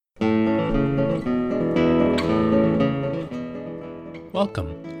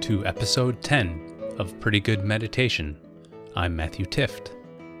Welcome to episode 10 of Pretty Good Meditation. I'm Matthew Tift.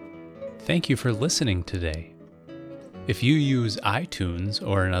 Thank you for listening today. If you use iTunes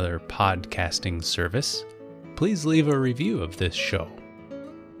or another podcasting service, please leave a review of this show.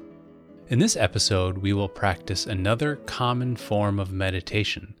 In this episode, we will practice another common form of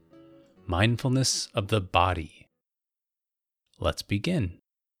meditation, mindfulness of the body. Let's begin.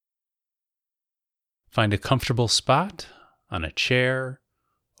 Find a comfortable spot on a chair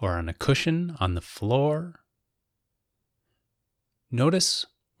or on a cushion on the floor. Notice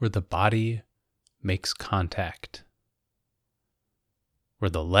where the body makes contact, where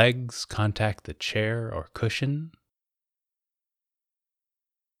the legs contact the chair or cushion.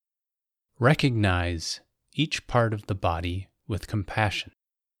 Recognize each part of the body with compassion.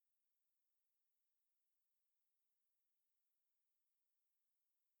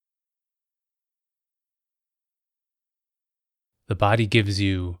 The body gives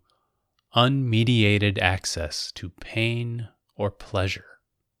you unmediated access to pain or pleasure.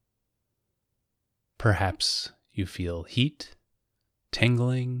 Perhaps you feel heat,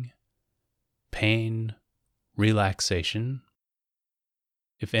 tingling, pain, relaxation.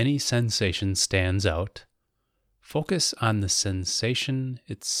 If any sensation stands out, focus on the sensation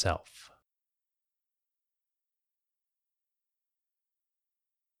itself.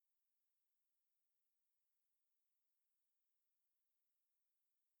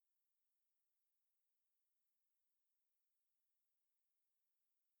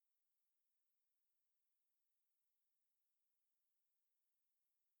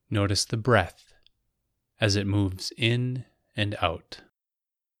 Notice the breath as it moves in and out.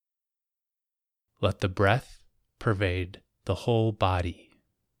 Let the breath pervade the whole body.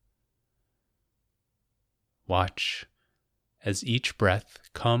 Watch as each breath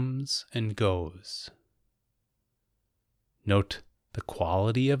comes and goes. Note the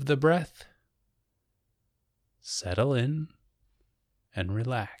quality of the breath. Settle in and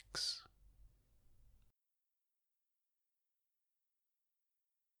relax.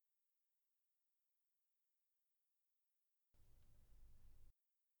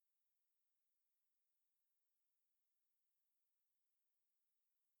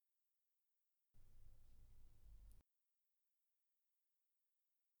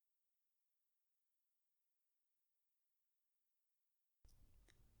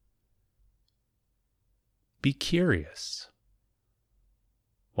 Be curious.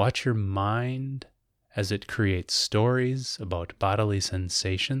 Watch your mind as it creates stories about bodily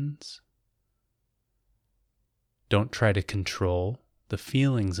sensations. Don't try to control the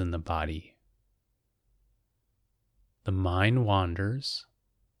feelings in the body. The mind wanders,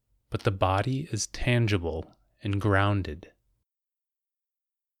 but the body is tangible and grounded.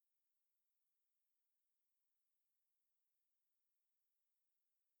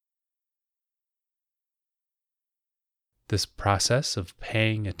 This process of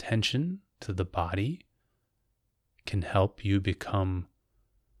paying attention to the body can help you become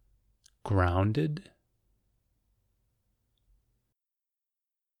grounded.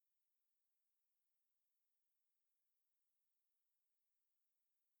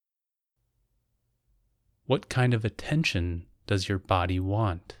 What kind of attention does your body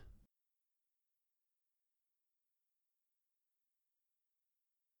want?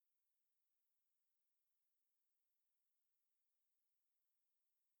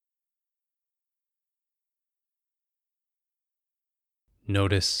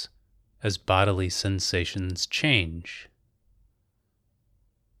 Notice as bodily sensations change.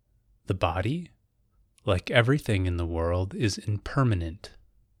 The body, like everything in the world, is impermanent.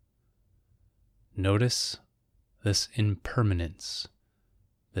 Notice this impermanence,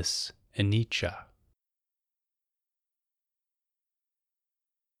 this anicca.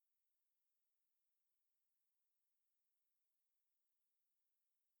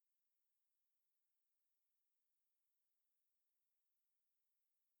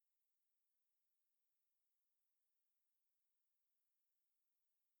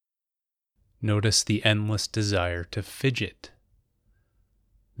 Notice the endless desire to fidget.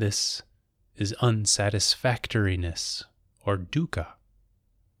 This is unsatisfactoriness or dukkha.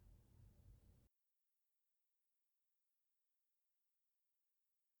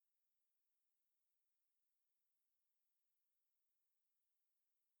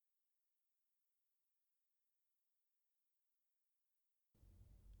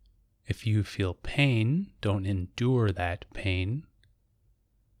 If you feel pain, don't endure that pain.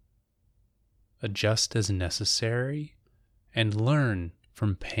 Adjust as necessary and learn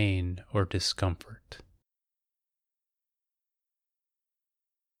from pain or discomfort.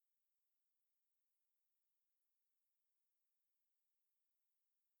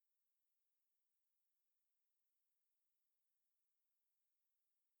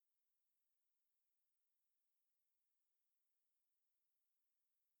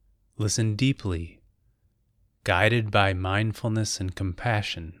 Listen deeply, guided by mindfulness and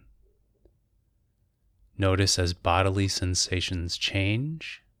compassion. Notice as bodily sensations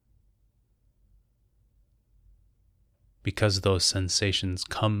change. Because those sensations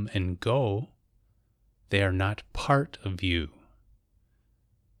come and go, they are not part of you.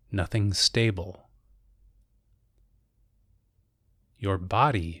 Nothing stable. Your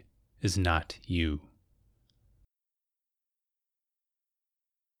body is not you.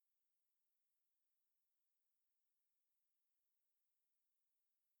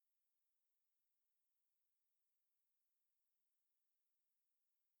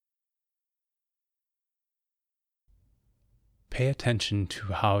 Pay attention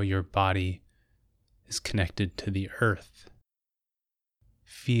to how your body is connected to the earth.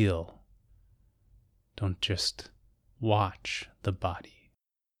 Feel. Don't just watch the body.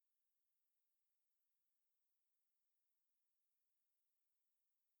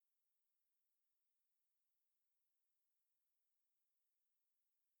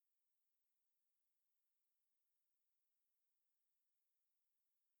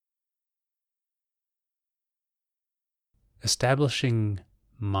 Establishing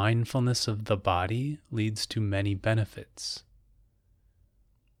mindfulness of the body leads to many benefits.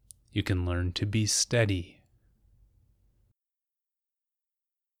 You can learn to be steady.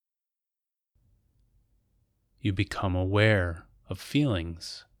 You become aware of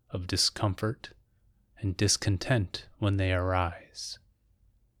feelings of discomfort and discontent when they arise.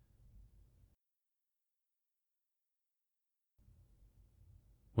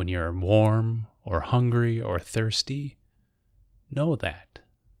 When you're warm or hungry or thirsty, know that.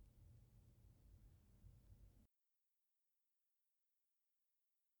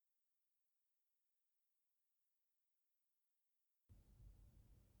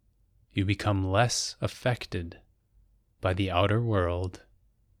 You become less affected by the outer world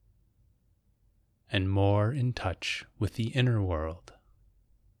and more in touch with the inner world.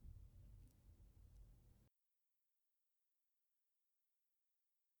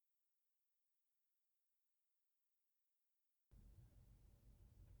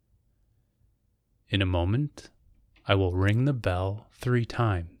 In a moment, I will ring the bell 3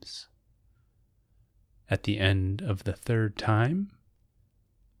 times. At the end of the 3rd time,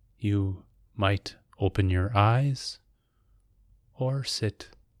 you might open your eyes or sit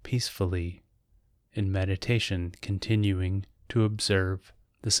peacefully in meditation, continuing to observe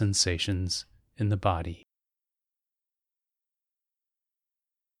the sensations in the body.